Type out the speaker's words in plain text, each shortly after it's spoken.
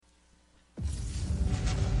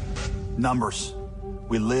Numbers.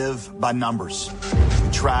 We live by numbers.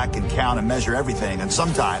 We track and count and measure everything, and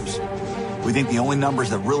sometimes we think the only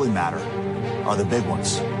numbers that really matter are the big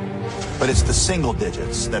ones. But it's the single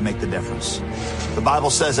digits that make the difference. The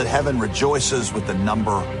Bible says that heaven rejoices with the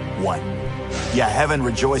number 1. Yeah, heaven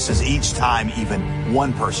rejoices each time even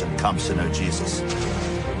one person comes to know Jesus.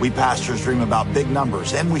 We pastors dream about big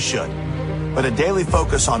numbers, and we should. But a daily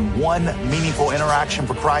focus on one meaningful interaction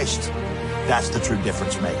for Christ, that's the true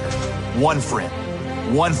difference maker. One friend,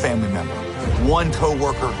 one family member, one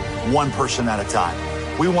co-worker, one person at a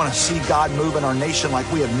time. We want to see God move in our nation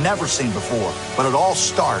like we have never seen before, but it all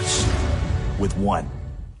starts with one.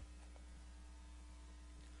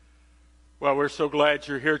 Well, we're so glad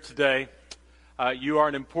you're here today. You are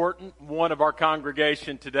an important one of our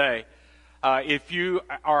congregation today. If you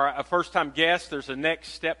are a first-time guest, there's a next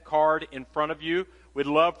step card in front of you. We'd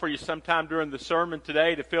love for you sometime during the sermon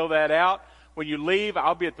today to fill that out. When you leave,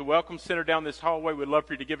 I'll be at the Welcome Center down this hallway. We'd love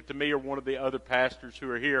for you to give it to me or one of the other pastors who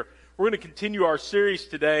are here. We're going to continue our series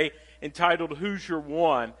today entitled, Who's Your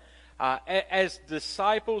One? As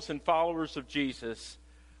disciples and followers of Jesus,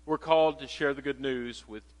 we're called to share the good news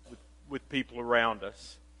with people around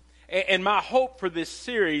us. And my hope for this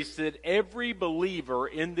series that every believer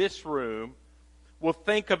in this room will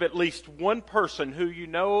think of at least one person who you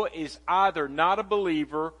know is either not a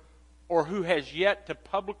believer or who has yet to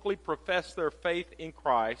publicly profess their faith in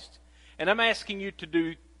Christ. And I'm asking you to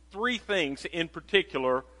do 3 things in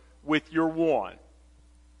particular with your one.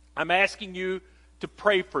 I'm asking you to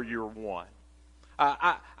pray for your one.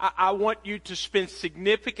 I want you to spend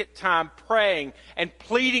significant time praying and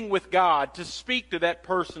pleading with God to speak to that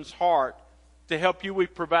person's heart. To help you,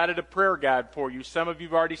 we've provided a prayer guide for you. Some of you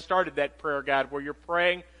have already started that prayer guide where you're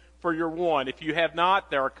praying for your one. If you have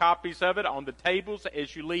not, there are copies of it on the tables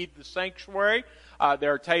as you leave the sanctuary.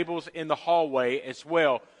 There are tables in the hallway as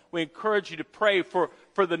well. We encourage you to pray for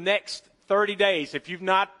the next 30 days. If you've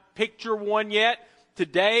not picked your one yet,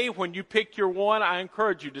 today, when you pick your one, I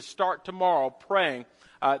encourage you to start tomorrow praying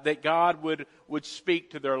that God would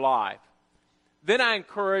speak to their life. Then I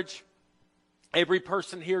encourage every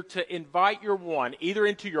person here to invite your one either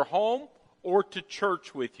into your home or to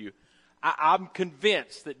church with you. I'm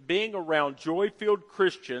convinced that being around joy-filled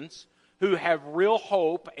Christians who have real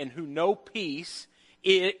hope and who know peace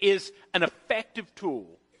is an effective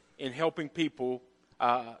tool in helping people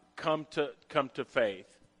come to faith.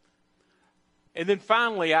 And then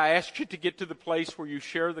finally, I ask you to get to the place where you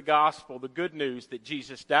share the gospel, the good news that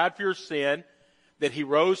Jesus died for your sin, that he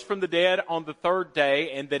rose from the dead on the 3rd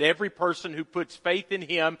day, and that every person who puts faith in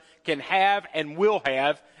him can have and will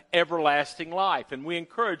have everlasting life. And we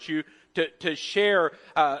encourage you to share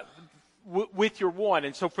with your one.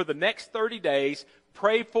 And so for the next 30 days,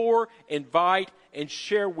 pray for, invite, and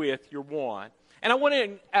share with your one. And I want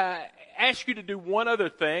to ask you to do one other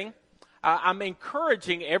thing. I'm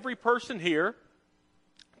encouraging every person here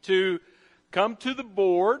to come to the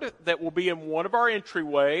board that will be in one of our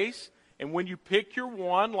entryways. And when you pick your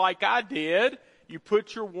one, like I did, you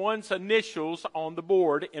put your one's initials on the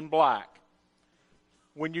board in black.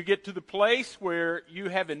 When you get to the place where you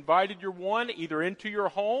have invited your one either into your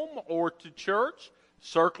home or to church,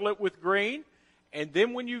 circle it with green. And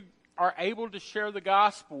then when you are able to share the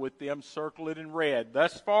gospel with them, circle it in red.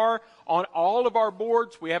 Thus far, on all of our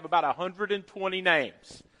boards, we have about 120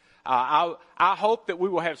 names. I hope that we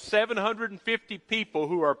will have 750 people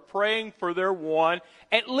who are praying for their one,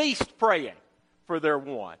 at least praying for their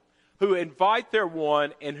one, who invite their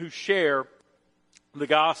one and who share the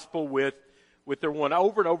gospel with their one.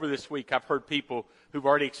 Over and over this week, I've heard people who've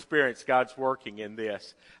already experienced God's working in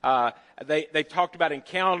this. They've talked about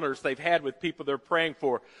encounters they've had with people they're praying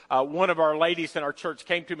for. One of our ladies in our church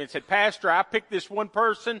came to me and said, Pastor, I picked this one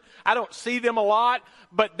person. I don't see them a lot,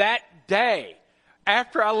 but that day,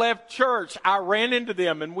 after I left church, I ran into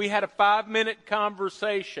them and we had a 5-minute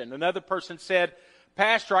conversation. Another person said,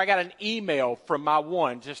 Pastor, I got an email from my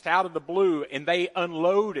one just out of the blue, and they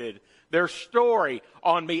unloaded their story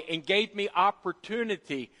on me and gave me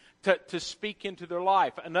opportunity to speak into their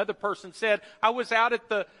life. Another person said, I was out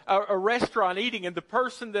at a restaurant eating, and the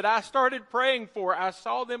person that I started praying for, I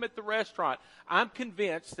saw them at the restaurant. I'm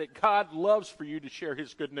convinced that God loves for you to share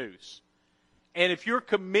his good news. And if you're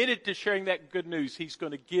committed to sharing that good news, he's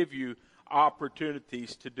going to give you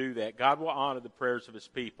opportunities to do that. God will honor the prayers of his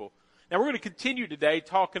people. Now, we're going to continue today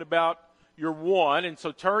talking about your one. And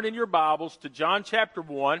so turn in your Bibles to John chapter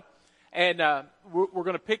 1. And we're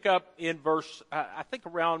going to pick up in verse, I think,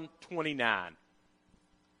 around 29.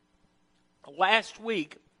 Last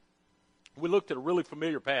week, we looked at a really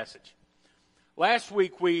familiar passage. Last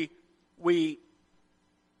week, we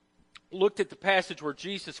looked at the passage where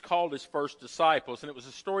Jesus called his first disciples, and it was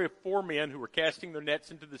a story of 4 men who were casting their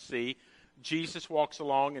nets into the sea. Jesus walks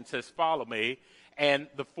along and says, "Follow me," and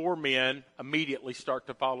the 4 men immediately start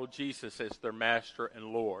to follow Jesus as their master and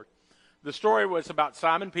Lord. The story was about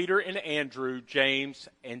Simon Peter and Andrew, James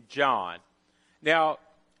and John. Now,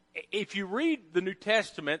 if you read the New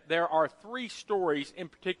Testament, there are 3 stories in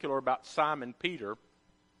particular about Simon Peter,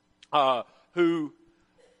 who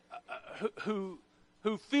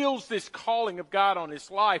feels this calling of God on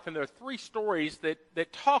his life, and there are 3 stories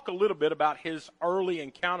that talk a little bit about his early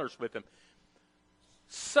encounters with him.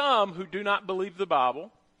 Some who do not believe the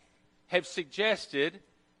Bible have suggested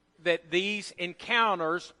that these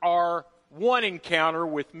encounters are one encounter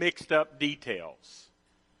with mixed up details.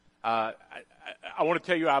 I want to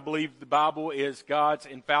tell you, I believe the Bible is God's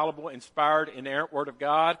infallible, inspired, inerrant Word of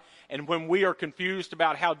God. And when we are confused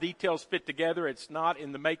about how details fit together, it's not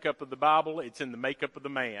in the makeup of the Bible, it's in the makeup of the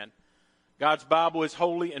man. God's Bible is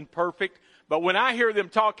holy and perfect. But when I hear them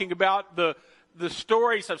talking about the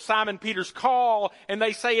stories of Simon Peter's call, and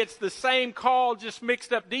they say it's the same call, just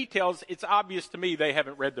mixed up details, it's obvious to me they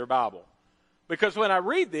haven't read their Bible. Because when I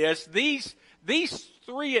read this, these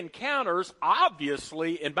 3 encounters,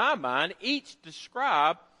 obviously, in my mind, each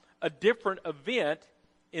describe a different event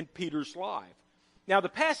in Peter's life. Now, the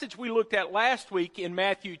passage we looked at last week in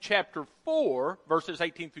Matthew chapter 4, verses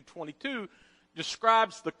 18 through 22,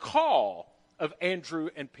 describes the call of Andrew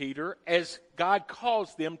and Peter as God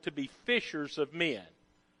calls them to be fishers of men.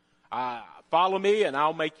 Follow me and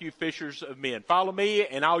I'll make you fishers of men. Follow me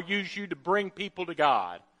and I'll use you to bring people to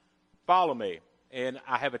God. Follow me and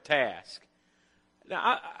I have a task.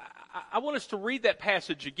 Now, I want us to read that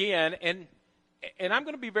passage again, and I'm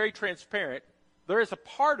going to be very transparent. There is a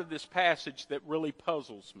part of this passage that really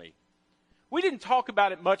puzzles me. We didn't talk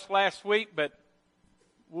about it much last week, but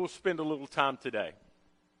we'll spend a little time today.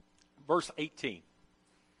 Verse 18.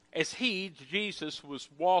 As he, Jesus, was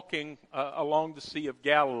walking along the Sea of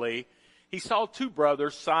Galilee, he saw 2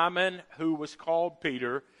 brothers, Simon, who was called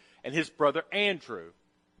Peter, and his brother Andrew.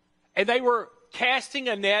 And they were casting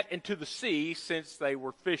a net into the sea, since they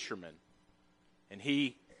were fishermen. And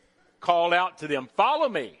he called out to them, "Follow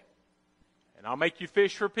me, and I'll make you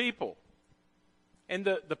fish for people." And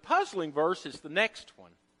the puzzling verse is the next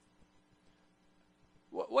one.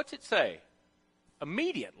 What's it say?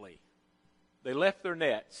 Immediately, they left their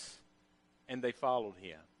nets, and they followed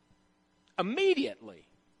him. Immediately,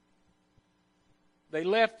 they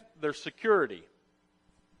left their security.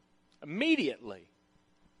 Immediately,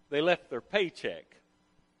 they left their paycheck.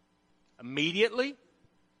 Immediately,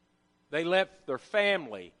 they left their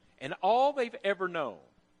family and all they've ever known.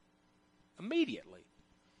 Immediately.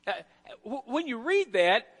 When you read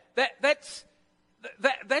that's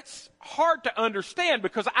hard to understand,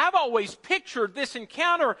 because I've always pictured this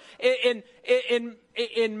encounter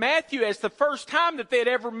in Matthew as the first time that they had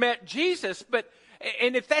ever met Jesus.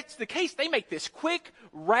 And if that's the case, they make this quick,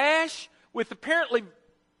 rash, with apparently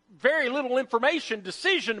very little information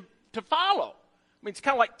decision to follow. I mean, it's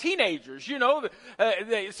kind of like teenagers, you know.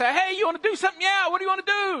 They say, "Hey, you want to do something?" "Yeah, what do you want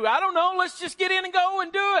to do?" "I don't know, let's just get in and go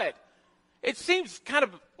and do it." It seems kind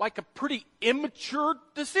of like a pretty immature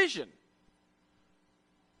decision.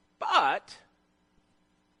 But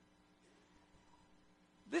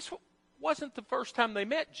this wasn't the first time they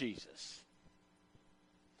met Jesus.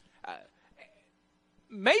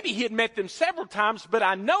 Maybe he had met them several times, but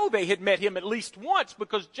I know they had met him at least once,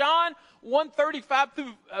 because John 1:35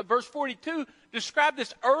 through verse 42 described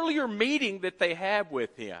this earlier meeting that they have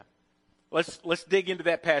with him. Let's dig into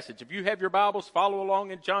that passage. If you have your Bibles, follow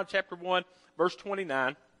along in John chapter 1, verse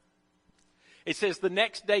 29. It says, "The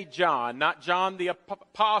next day John," not John the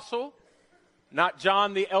apostle, not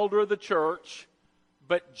John the elder of the church,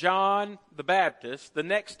 but John the Baptist. The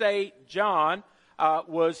next day John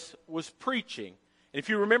was preaching. And if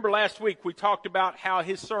you remember last week, we talked about how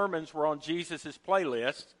his sermons were on Jesus'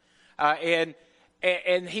 playlist, and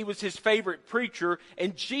he was his favorite preacher,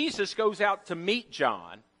 and Jesus goes out to meet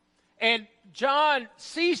John. And John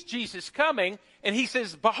sees Jesus coming, and he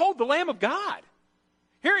says, "Behold, the Lamb of God."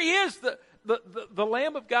 Here he is, the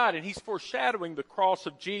Lamb of God, and he's foreshadowing the cross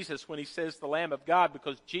of Jesus when he says the Lamb of God,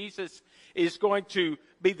 because Jesus is going to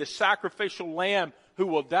be the sacrificial lamb who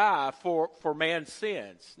will die for man's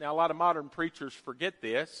sins. Now, a lot of modern preachers forget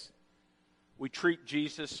this. We treat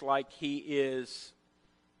Jesus like he is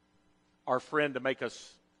our friend to make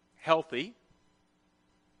us healthy,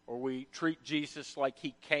 or we treat Jesus like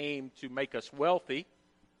he came to make us wealthy,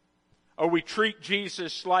 or we treat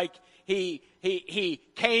Jesus like he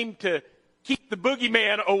came to keep the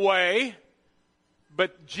boogeyman away.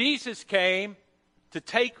 But Jesus came to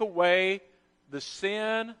take away the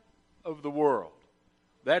sin of the world.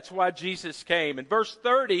 That's why Jesus came. And verse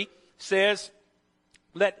 30 says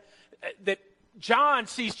that John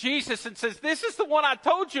sees Jesus and says, this is the one I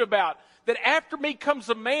told you about, that after me comes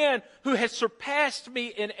a man who has surpassed me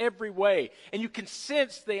in every way. And you can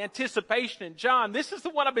sense the anticipation in John. This is the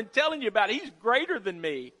one I've been telling you about. He's greater than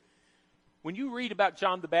me. When you read about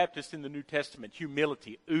John the Baptist in the New Testament,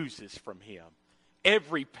 humility oozes from him.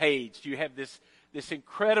 Every page you have this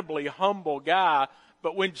incredibly humble guy.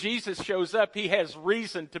 But when Jesus shows up, he has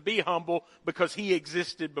reason to be humble because he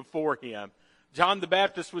existed before him. John the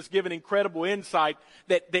Baptist was given incredible insight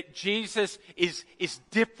that Jesus is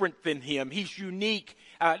different than him. He's unique,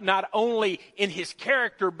 not only in his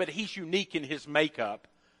character, but he's unique in his makeup.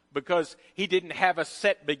 Because he didn't have a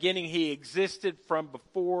set beginning. He existed from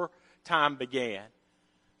before time began.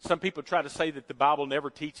 Some people try to say that the Bible never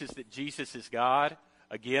teaches that Jesus is God.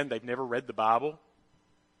 Again, they've never read the Bible.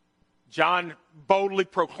 John boldly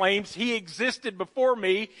proclaims, he existed before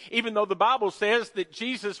me, even though the Bible says that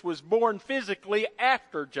Jesus was born physically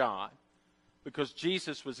after John, because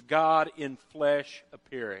Jesus was God in flesh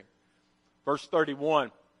appearing. Verse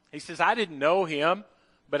 31, he says, I didn't know him,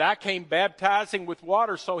 but I came baptizing with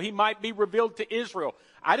water so he might be revealed to Israel.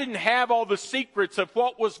 I didn't have all the secrets of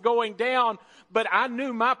what was going down, but I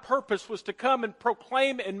knew my purpose was to come and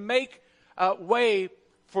proclaim and make way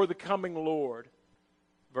for the coming Lord.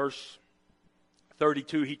 Verse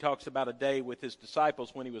 32, he talks about a day with his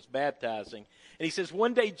disciples when he was baptizing. And he says,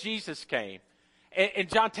 one day Jesus came. And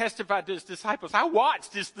John testified to his disciples, I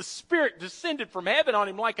watched as the Spirit descended from heaven on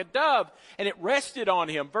him like a dove, and it rested on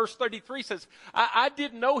him. Verse 33 says, I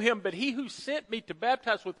didn't know him, but he who sent me to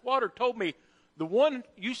baptize with water told me, the one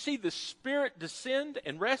you see the Spirit descend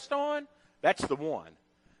and rest on, that's the one.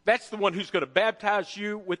 That's the one who's going to baptize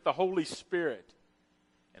you with the Holy Spirit.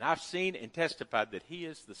 And I've seen and testified that he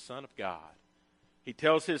is the Son of God. He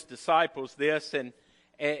tells his disciples this,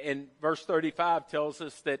 and verse 35 tells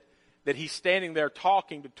us that he's standing there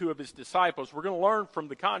talking to two of his disciples. We're going to learn from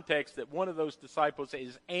the context that one of those disciples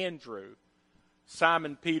is Andrew,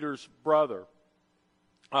 Simon Peter's brother.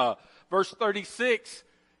 Verse 36,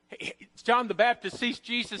 John the Baptist sees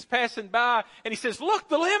Jesus passing by, and he says, look,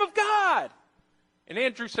 the Lamb of God. And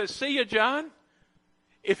Andrew says, see you, John.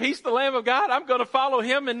 If he's the Lamb of God, I'm going to follow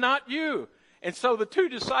him and not you. And so the two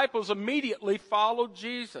disciples immediately followed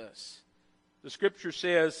Jesus. The scripture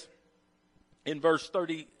says in verse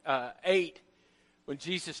 38, when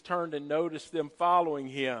Jesus turned and noticed them following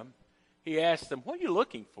him, he asked them, what are you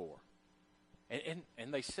looking for?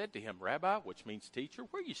 And they said to him, Rabbi, which means teacher,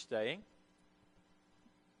 where are you staying?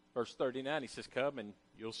 Verse 39, he says, come and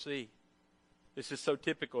you'll see. This is so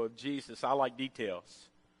typical of Jesus. I like details.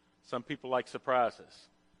 Some people like surprises.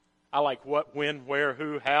 I like what, when, where,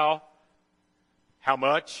 who, how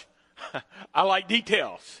much. I like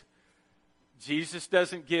details. Jesus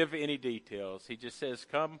doesn't give any details. He just says,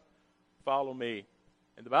 come, follow me.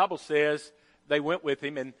 And the Bible says they went with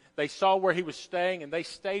him and they saw where he was staying and they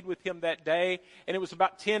stayed with him that day. And it was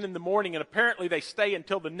about 10 in the morning, and apparently they stay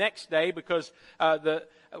until the next day because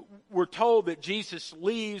we're told that Jesus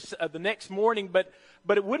leaves the next morning, but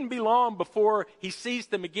it wouldn't be long before he sees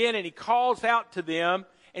them again, and he calls out to them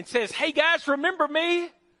and says, hey guys, remember me?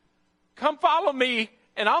 Come follow me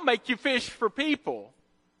and I'll make you fish for people.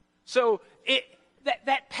 So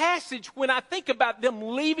that passage, when I think about them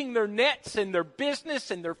leaving their nets and their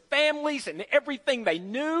business and their families and everything they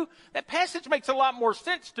knew, that passage makes a lot more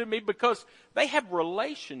sense to me because they have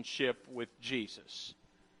relationship with Jesus.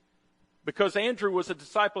 Because Andrew was a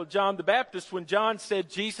disciple of John the Baptist, when John said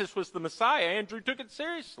Jesus was the Messiah, Andrew took it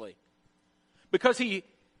seriously. Because he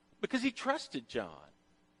trusted John.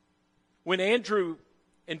 When Andrew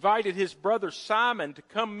invited his brother Simon to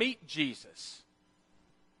come meet Jesus,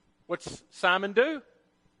 what's Simon do?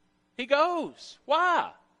 He goes.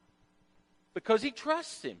 Why? Because he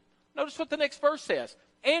trusts him. Notice what the next verse says.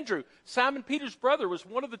 Andrew, Simon Peter's brother, was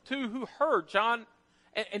one of the two who heard John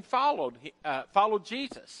and followed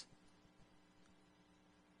Jesus.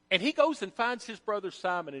 And he goes and finds his brother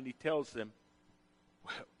Simon, and he tells them,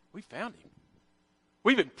 well, we found him.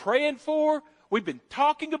 We've been praying for, we've been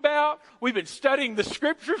talking about, we've been studying the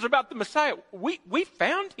scriptures about the Messiah. We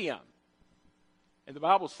found him. And the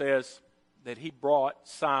Bible says that he brought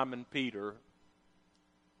Simon Peter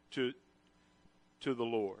to the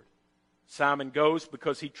Lord. Simon goes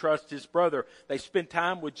because he trusts his brother. They spend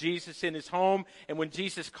time with Jesus in his home, and when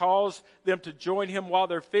Jesus calls them to join him while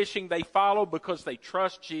they're fishing, they follow because they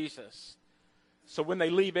trust Jesus. So when they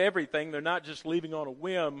leave everything, they're not just leaving on a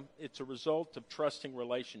whim. It's a result of trusting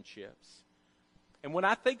relationships. And when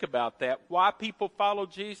I think about that, why people follow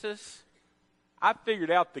Jesus, I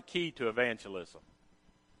figured out the key to evangelism.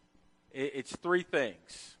 It's three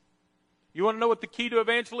things. You want to know what the key to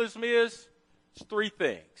evangelism is? It's three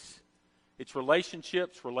things. It's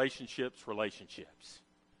relationships, relationships, relationships.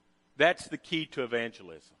 That's the key to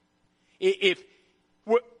evangelism.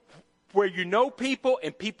 Where you know people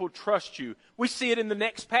and people trust you. We see it in the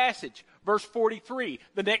next passage, verse 43.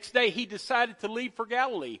 The next day he decided to leave for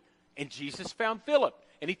Galilee, and Jesus found Philip,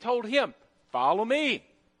 and he told him, "Follow me."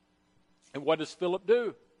 And what does Philip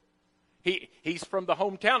do? He's from the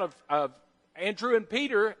hometown of Andrew and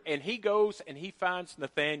Peter, and he goes and he finds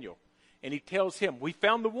Nathanael. And he tells him, "We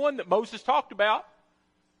found the one that Moses talked about,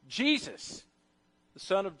 Jesus, the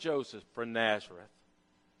son of Joseph from Nazareth."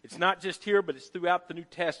 It's not just here, but it's throughout the New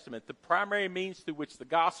Testament. The primary means through which the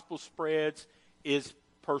gospel spreads is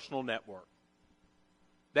personal network.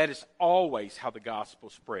 That is always how the gospel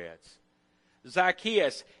spreads.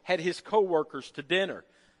 Zacchaeus had his co-workers to dinner.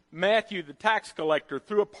 Matthew, the tax collector,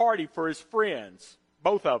 threw a party for his friends,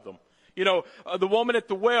 both of them. The woman at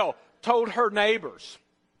the well told her neighbors.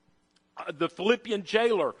 The Philippian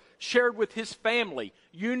jailer shared with his family.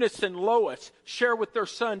 Eunice and Lois share with their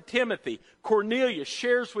son Timothy. Cornelius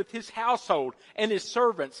shares with his household and his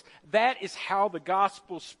servants. That is how the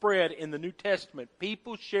gospel spread in the New Testament.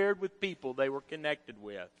 People shared with people they were connected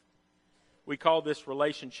with. We call this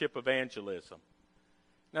relationship evangelism.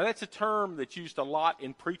 Now, that's a term that's used a lot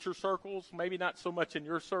in preacher circles, maybe not so much in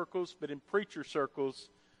your circles, but in preacher circles,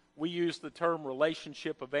 we use the term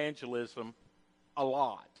relationship evangelism a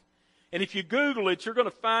lot. And if you Google it, you're going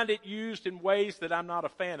to find it used in ways that I'm not a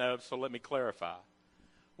fan of, so let me clarify.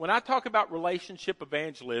 When I talk about relationship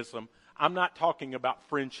evangelism, I'm not talking about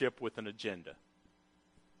friendship with an agenda.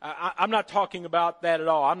 I'm not talking about that at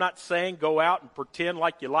all. I'm not saying go out and pretend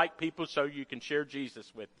like you like people so you can share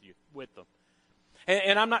Jesus with them.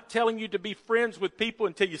 And I'm not telling you to be friends with people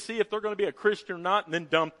until you see if they're going to be a Christian or not and then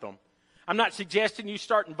dump them. I'm not suggesting you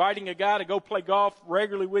start inviting a guy to go play golf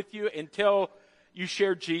regularly with you until you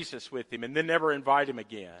share Jesus with him and then never invite him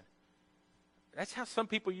again. That's how some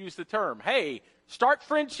people use the term. Hey, start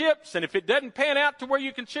friendships, and if it doesn't pan out to where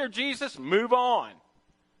you can share Jesus, move on.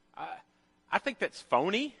 I think that's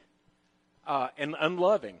phony and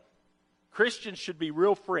unloving. Christians should be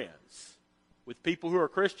real friends with people who are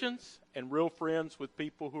Christians and real friends with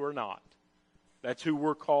people who are not. That's who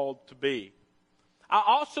we're called to be. I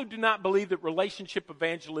also do not believe that relationship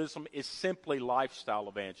evangelism is simply lifestyle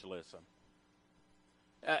evangelism.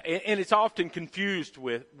 And it's often confused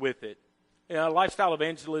with it. Lifestyle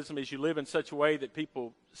evangelism is you live in such a way that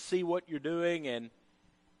people see what you're doing and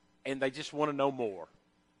they just want to know more.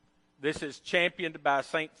 This is championed by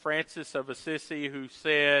St. Francis of Assisi, who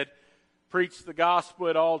said, "Preach the gospel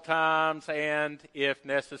at all times and, if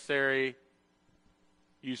necessary,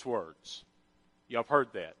 use words." Y'all have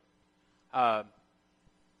heard that.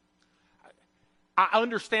 I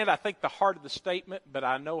understand, I think, the heart of the statement, but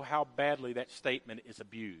I know how badly that statement is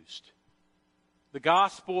abused. The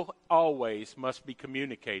gospel always must be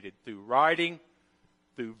communicated through writing,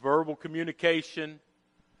 through verbal communication,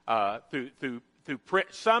 through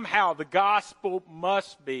print. Somehow the gospel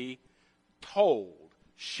must be told,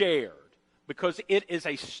 shared, because it is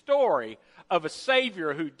a story of a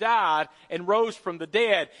Savior who died and rose from the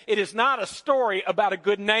dead. It is not a story about a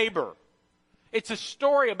good neighbor. It's a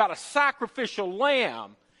story about a sacrificial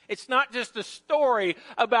lamb. It's not just a story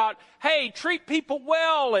about, hey, treat people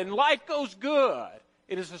well and life goes good.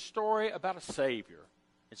 It is a story about a Savior.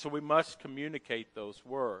 And so we must communicate those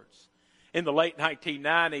words. In the late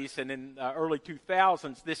 1990s and in early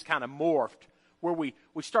 2000s, this kind of morphed, where we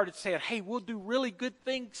started saying, hey, we'll do really good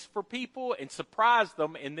things for people and surprise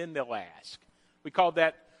them, and then they'll ask. We called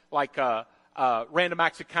that like random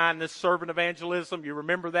acts of kindness, servant evangelism. You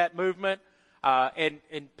remember that movement? And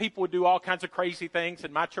people would do all kinds of crazy things,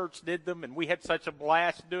 and my church did them, and we had such a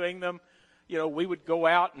blast doing them. We would go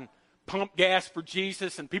out and pump gas for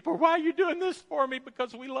Jesus, and people were, why are you doing this for me?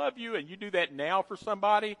 Because we love you, and you do that now for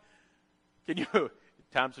somebody.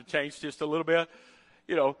 Times have changed just a little bit.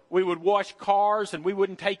 We would wash cars, and we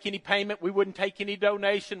wouldn't take any payment. We wouldn't take any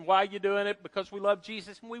donation. Why are you doing it? Because we love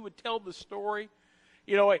Jesus, and we would tell the story.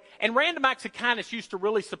 And random acts of kindness used to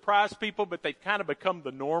really surprise people, but they've kind of become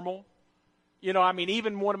the normal.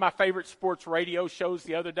 Even one of my favorite sports radio shows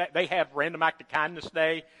the other day, they have Random Act of Kindness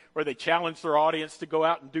Day, where they challenge their audience to go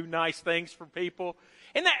out and do nice things for people.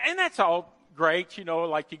 And that's all great,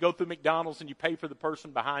 like you go through McDonald's and you pay for the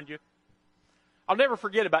person behind you. I'll never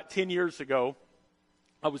forget, about 10 years ago,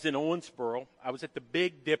 I was in Owensboro. I was at the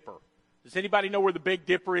Big Dipper. Does anybody know where the Big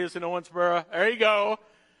Dipper is in Owensboro? There you go.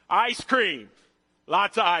 Ice cream.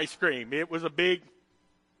 Lots of ice cream. It was a big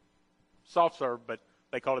soft serve, but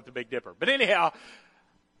they called it the Big Dipper. But anyhow,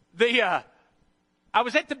 I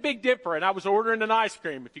was at the Big Dipper, and I was ordering an ice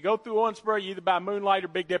cream. If you go through Owensboro, you either buy Moonlight or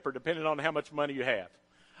Big Dipper, depending on how much money you have.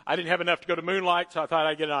 I didn't have enough to go to Moonlight, so I thought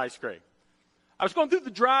I'd get an ice cream. I was going through the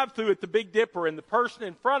drive-thru at the Big Dipper, and the person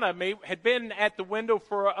in front of me had been at the window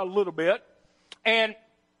for a little bit. And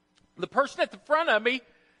the person at the front of me,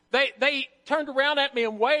 they turned around at me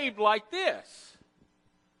and waved like this.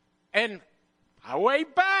 And I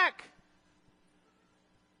waved back.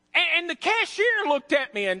 And the cashier looked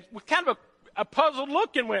at me and with kind of a puzzled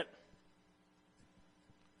look and went.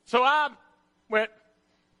 So I went.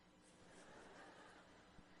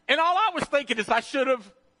 And all I was thinking is I should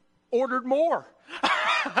have ordered more.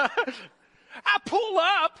 I pull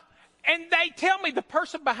up, and they tell me the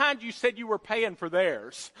person behind you said you were paying for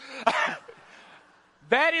theirs.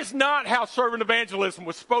 That is not how servant evangelism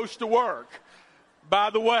was supposed to work, by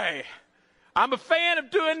the way. I'm a fan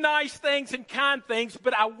of doing nice things and kind things,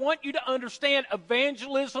 but I want you to understand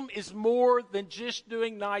evangelism is more than just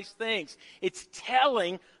doing nice things. It's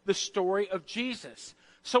telling the story of Jesus.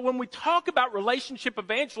 So when we talk about relationship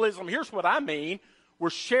evangelism, here's what I mean. We're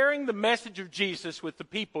sharing the message of Jesus with the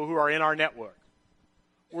people who are in our network.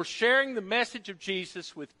 We're sharing the message of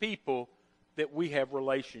Jesus with people that we have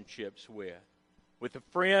relationships with a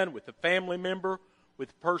friend, with a family member, with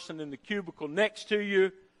the person in the cubicle next to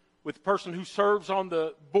you, with the person who serves on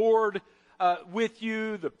the board with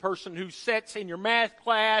you, the person who sits in your math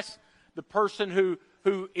class, the person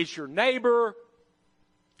who is your neighbor.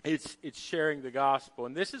 It's sharing the gospel.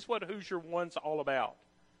 And this is what Hoosier One's all about.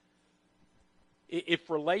 If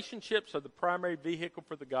relationships are the primary vehicle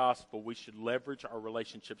for the gospel, we should leverage our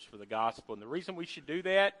relationships for the gospel. And the reason we should do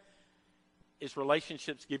that is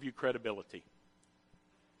relationships give you credibility.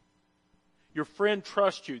 Your friend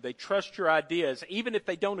trusts you. They trust your ideas, even if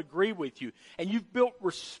they don't agree with you. And you've built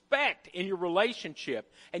respect in your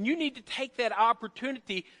relationship. And you need to take that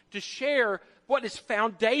opportunity to share what is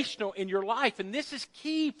foundational in your life. And this is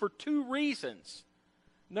key for two reasons.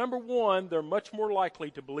 Number one, they're much more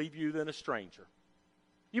likely to believe you than a stranger.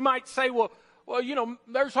 You might say, well,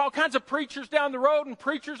 there's all kinds of preachers down the road and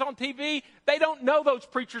preachers on TV. They don't know those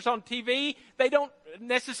preachers on TV. They don't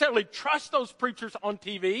necessarily trust those preachers on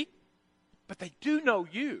TV. But they do know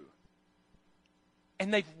you.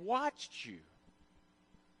 And they've watched you.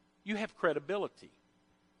 You have credibility.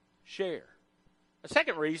 Share. The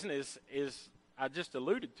second reason is I just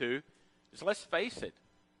alluded to, is let's face it.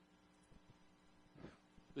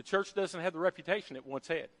 The church doesn't have the reputation it once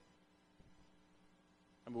had.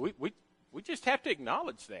 I mean, we just have to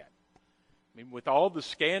acknowledge that. I mean, with all the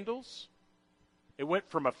scandals, it went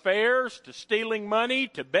from affairs to stealing money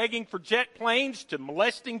to begging for jet planes to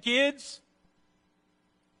molesting kids.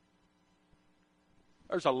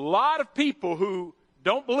 There's a lot of people who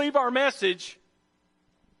don't believe our message,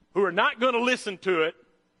 who are not going to listen to it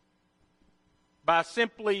by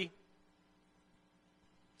simply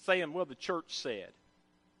saying, well, the church said.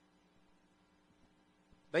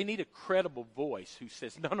 They need a credible voice who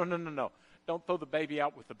says, no. Don't throw the baby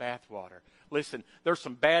out with the bathwater. Listen, there's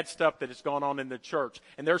some bad stuff that has gone on in the church,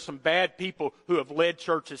 and there's some bad people who have led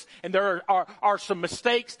churches, and there are some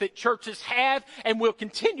mistakes that churches have and will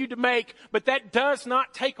continue to make, but that does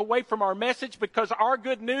not take away from our message, because our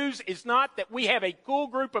good news is not that we have a cool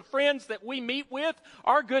group of friends that we meet with.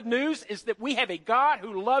 Our good news is that we have a God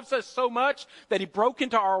who loves us so much that He broke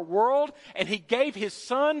into our world, and He gave His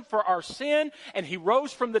Son for our sin, and He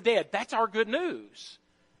rose from the dead. That's our good news.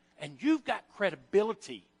 And you've got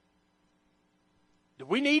credibility. Do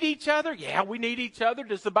we need each other? Yeah, we need each other.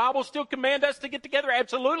 Does the Bible still command us to get together?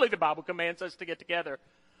 Absolutely, the Bible commands us to get together.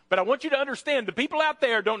 But I want you to understand, the people out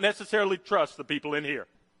there don't necessarily trust the people in here.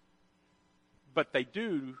 But they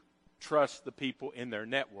do trust the people in their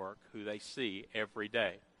network who they see every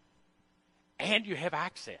day. And you have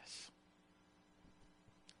access.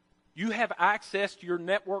 You have access to your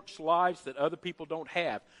network's lives that other people don't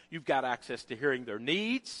have. You've got access to hearing their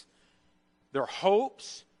needs, their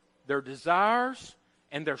hopes, their desires,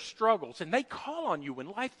 and their struggles. And they call on you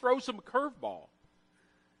when life throws them a curveball.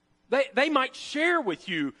 They might share with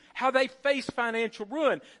you how they face financial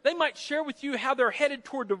ruin. They might share with you how they're headed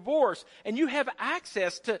toward divorce. And you have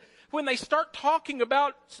access to when they start talking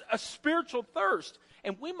about a spiritual thirst.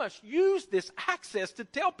 And we must use this access to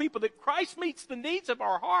tell people that Christ meets the needs of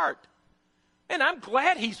our heart. And I'm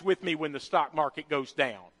glad He's with me when the stock market goes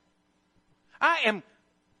down. I am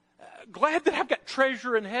glad that I've got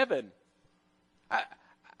treasure in heaven.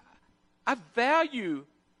 I value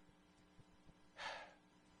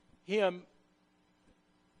Him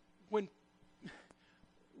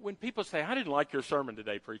when people say, I didn't like your sermon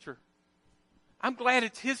today, preacher. I'm glad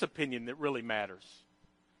it's His opinion that really matters.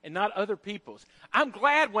 and not other people's. I'm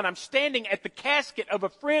glad when I'm standing at the casket of a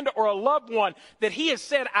friend or a loved one that he has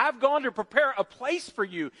said, I've gone to prepare a place for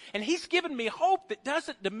you. And he's given me hope that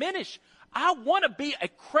doesn't diminish. I want to be a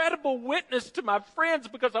credible witness to my friends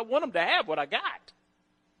because I want them to have what I got.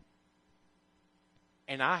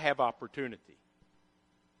 And I have opportunity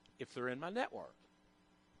if they're in my network.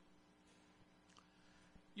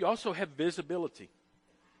 You also have visibility.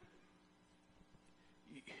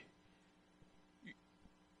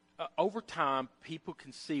 Over time, people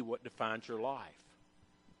can see what defines your life.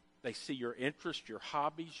 They see your interests, your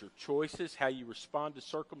hobbies, your choices, how you respond to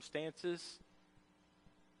circumstances.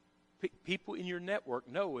 People in your network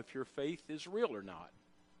know if your faith is real or not,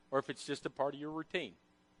 or if it's just a part of your routine.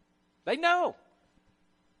 They know.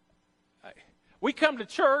 We come to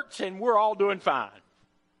church and we're all doing fine.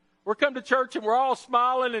 We come to church and we're all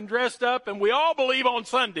smiling and dressed up and we all believe on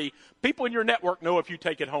Sunday. People in your network know if you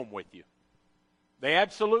take it home with you. They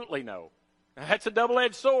absolutely know. Now, that's a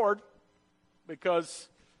double-edged sword because,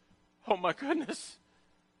 oh my goodness,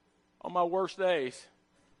 on my worst days.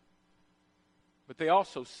 But they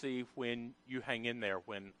also see when you hang in there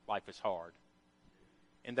when life is hard.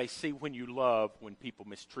 And they see when you love when people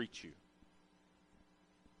mistreat you.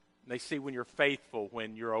 And they see when you're faithful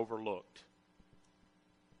when you're overlooked.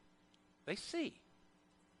 They see.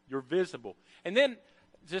 You're visible. And then,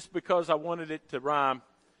 just because I wanted it to rhyme,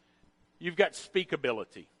 you've got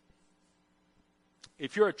speakability.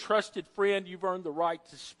 If you're a trusted friend, you've earned the right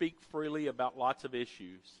to speak freely about lots of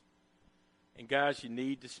issues. And guys, you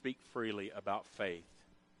need to speak freely about faith.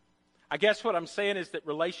 I guess what I'm saying is that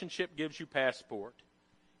relationship gives you passport.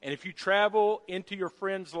 And if you travel into your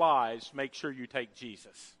friends' lives, make sure you take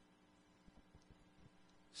Jesus.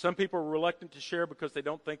 Some people are reluctant to share because they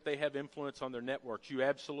don't think they have influence on their networks. You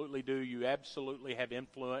absolutely do. You absolutely have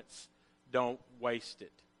influence. Don't waste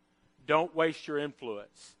it. Don't waste your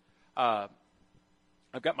influence. I've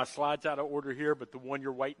got my slides out of order here, but the one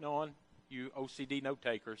you're waiting on, you OCD note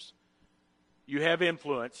takers, you have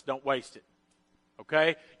influence. Don't waste it.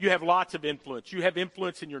 Okay? You have lots of influence. You have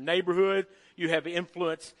influence in your neighborhood. You have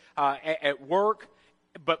influence at work.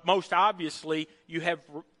 But most obviously, you have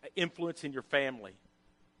influence in your family.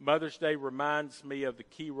 Mother's Day reminds me of the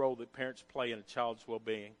key role that parents play in a child's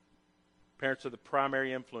well-being. Parents are the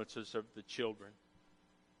primary influences of the children.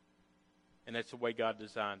 And that's the way God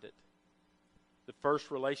designed it. The first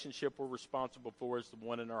relationship we're responsible for is the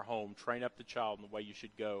one in our home. Train up the child in the way you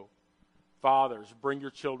should go. Fathers, bring your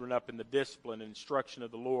children up in the discipline and instruction of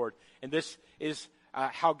the Lord. And this is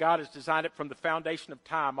how God has designed it from the foundation of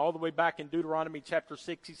time. All the way back in Deuteronomy chapter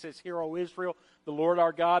 6, he says, Hear, O Israel, the Lord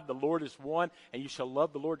our God, the Lord is one, and you shall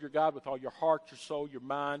love the Lord your God with all your heart, your soul, your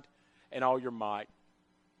mind, and all your might.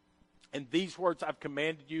 And these words I've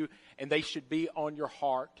commanded you, and they should be on your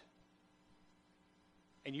heart.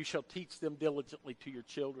 And you shall teach them diligently to your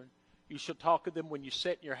children. You shall talk of them when you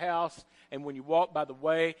sit in your house, and when you walk by the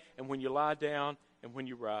way, and when you lie down, and when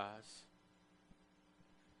you rise.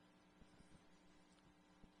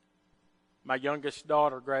 My youngest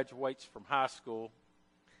daughter graduates from high school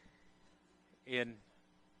in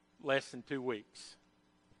less than 2 weeks.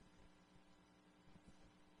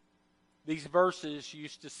 These verses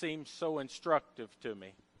used to seem so instructive to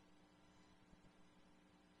me.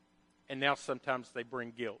 And now sometimes they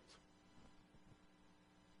bring guilt.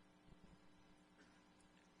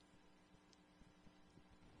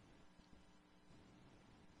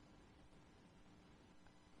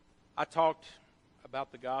 I talked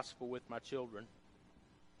about the gospel with my children.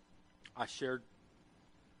 I shared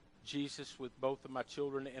Jesus with both of my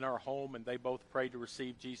children in our home, and they both prayed to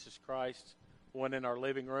receive Jesus Christ, one in our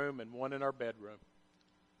living room and one in our bedroom.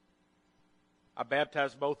 I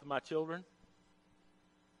baptized both of my children,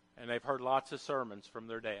 and they've heard lots of sermons from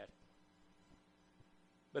their dad.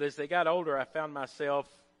 But as they got older, I found myself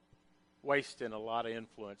wasting a lot of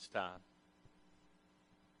influence time.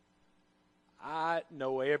 I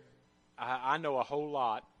know a whole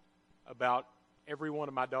lot about every one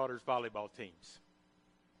of my daughter's volleyball teams.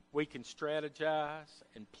 We can strategize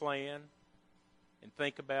and plan and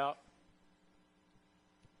think about.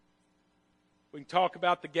 We can talk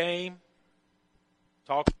about the game.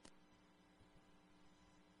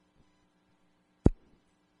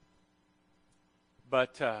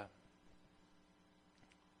 But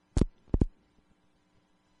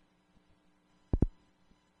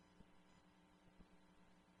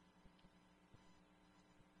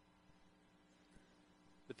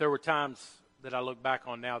there were times that I look back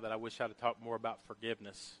on now that I wish I'd have talked more about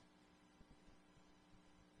forgiveness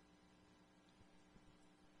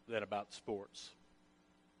than about sports.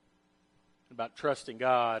 About trusting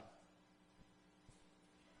God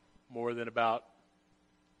more than about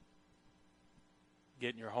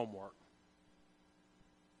getting your homework.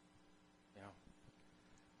 You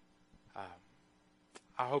know,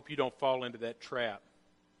 I hope you don't fall into that trap,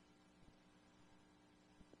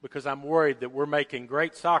 because I'm worried that we're making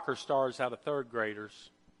great soccer stars out of third graders,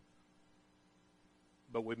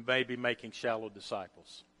 but we may be making shallow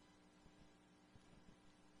disciples.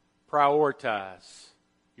 Prioritize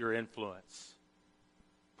your influence.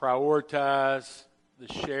 Prioritize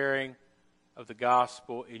the sharing of the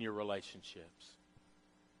gospel in your relationships.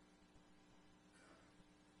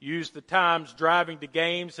 Use the times driving to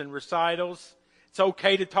games and recitals. It's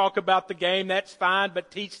okay to talk about the game, that's fine, but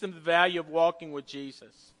teach them the value of walking with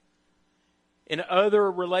Jesus. In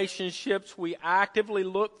other relationships, we should actively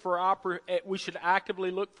look for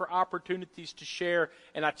opportunities to share,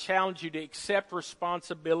 and I challenge you to accept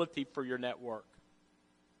responsibility for your network.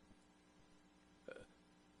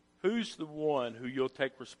 Who's the one who you'll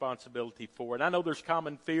take responsibility for? And I know there's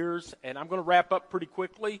common fears, and I'm going to wrap up pretty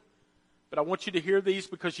quickly, but I want you to hear these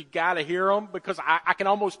because you got to hear them, because I can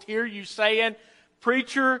almost hear you saying,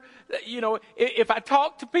 preacher, you know, if I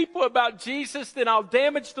talk to people about Jesus, then I'll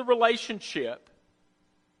damage the relationship.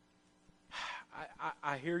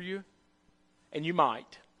 I hear you, and you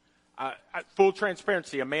might. Full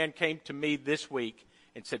transparency, a man came to me this week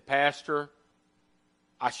and said, Pastor,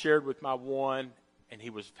 I shared with my one, and he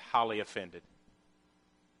was highly offended.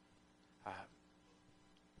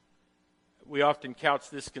 We often couch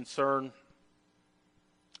this concern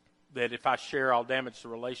that if I share, I'll damage the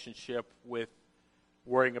relationship with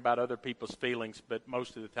worrying about other people's feelings, but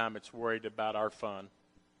most of the time it's worried about our fun.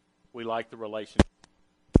 We like the relationship.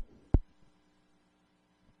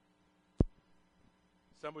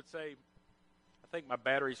 Some would say, I think my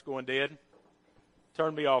battery's going dead.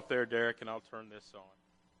 Turn me off there, Derek, and I'll turn this on.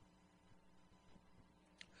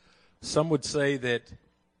 Some would say that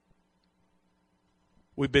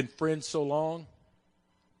we've been friends so long,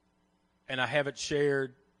 and I haven't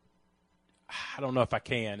shared. I don't know if I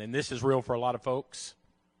can, and this is real for a lot of folks,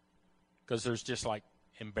 because there's just like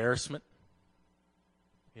embarrassment.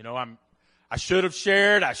 You know, I should have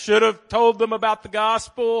shared. I should have told them about the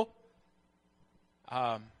gospel.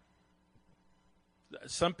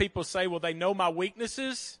 Some people say, well, they know my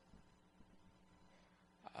weaknesses.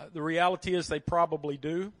 The reality is they probably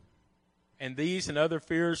do. And these and other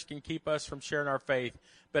fears can keep us from sharing our faith.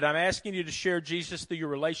 But I'm asking you to share Jesus through your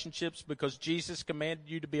relationships, because Jesus commanded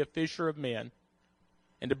you to be a fisher of men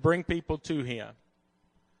and to bring people to Him.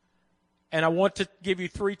 And I want to give you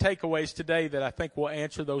 3 takeaways today that I think will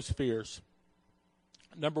answer those fears.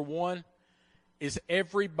 Number 1 is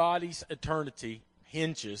everybody's eternity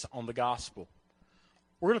hinges on the gospel.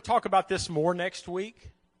 We're going to talk about this more next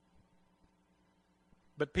week.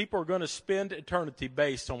 But people are going to spend eternity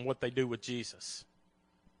based on what they do with Jesus.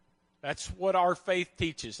 That's what our faith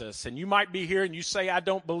teaches us. And you might be here and you say, I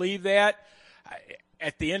don't believe that.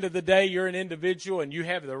 At the end of the day, you're an individual and you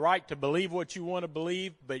have the right to believe what you want to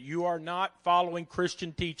believe, but you are not following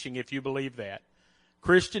Christian teaching if you believe that.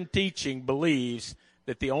 Christian teaching believes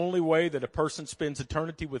that the only way that a person spends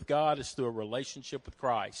eternity with God is through a relationship with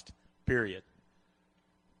Christ, period.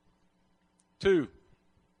 2,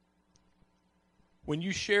 when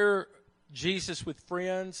you share Jesus with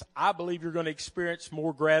friends, I believe you're going to experience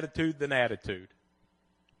more gratitude than attitude.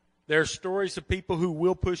 There are stories of people who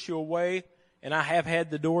will push you away, and I have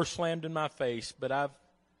had the door slammed in my face, but I've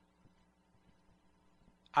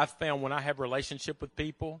found when I have a relationship with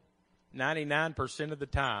people, 99% of the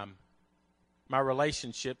time, my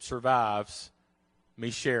relationship survives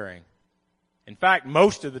me sharing. In fact,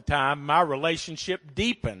 most of the time, my relationship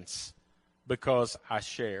deepens because I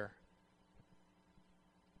share.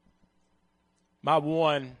 My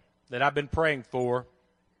one that I've been praying for,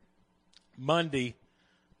 Monday,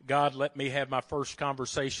 God let me have my first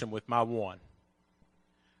conversation with my one.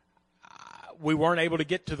 We weren't able to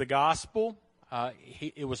get to the gospel.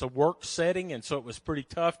 It was a work setting, and so it was pretty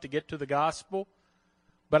tough to get to the gospel.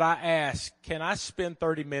 But I asked, can I spend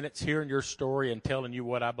 30 minutes hearing your story and telling you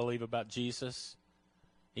what I believe about Jesus?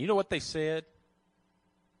 And you know what they said?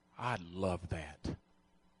 I'd love that.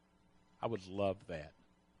 I would love that.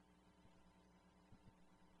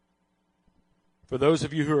 For those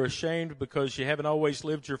of you who are ashamed because you haven't always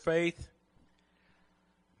lived your faith,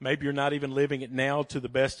 maybe you're not even living it now to the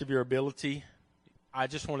best of your ability, I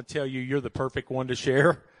just want to tell you, you're the perfect one to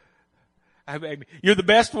share. I mean, you're the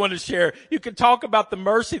best one to share. You can talk about the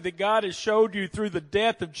mercy that God has showed you through the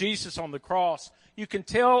death of Jesus on the cross. You can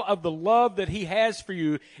tell of the love that He has for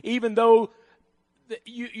you, even though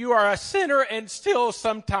you are a sinner and still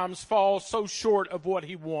sometimes fall so short of what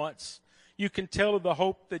He wants. You can tell of the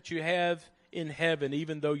hope that you have in heaven,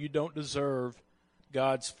 even though you don't deserve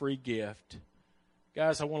God's free gift.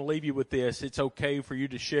 Guys, I want to leave you with this. It's okay for you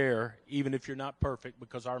to share, even if you're not perfect,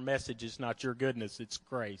 because our message is not your goodness, it's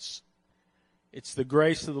grace. It's the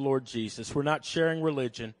grace of the Lord Jesus. We're not sharing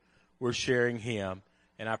religion, we're sharing Him.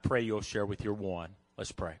 And I pray you'll share with your one.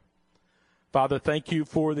 Let's pray. Father, thank you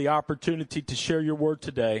for the opportunity to share your word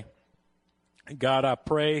today. God, I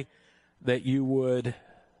pray that you would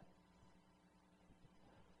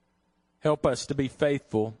help us to be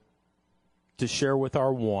faithful to share with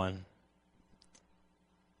our one.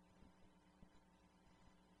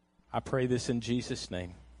 I pray this in Jesus'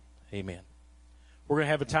 name. Amen. We're going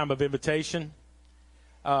to have a time of invitation.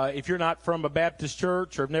 If you're not from a Baptist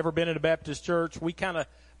church or have never been in a Baptist church, we kind of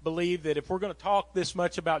believe that if we're going to talk this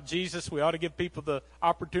much about Jesus, we ought to give people the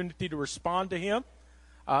opportunity to respond to Him.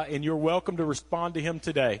 And you're welcome to respond to Him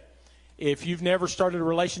today. If you've never started a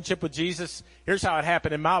relationship with Jesus, here's how it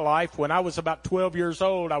happened in my life. When I was about 12 years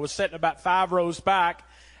old, I was sitting about 5 rows back,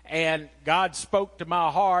 and God spoke to my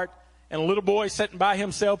heart. And a little boy sitting by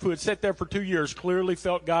himself who had sat there for 2 years clearly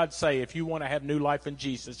felt God say, if you want to have new life in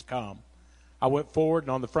Jesus, come. I went forward,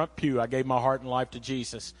 and on the front pew, I gave my heart and life to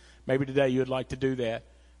Jesus. Maybe today you would like to do that.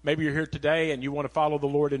 Maybe you're here today and you want to follow the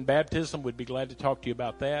Lord in baptism. We'd be glad to talk to you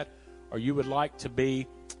about that. Or you would like to be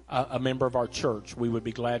a member of our church. We would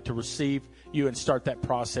be glad to receive you and start that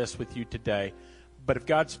process with you today. But if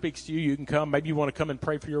God speaks to you, you can come. Maybe you want to come and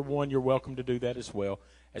pray for your one. You're welcome to do that as well.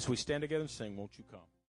 As we stand together and sing, won't you come?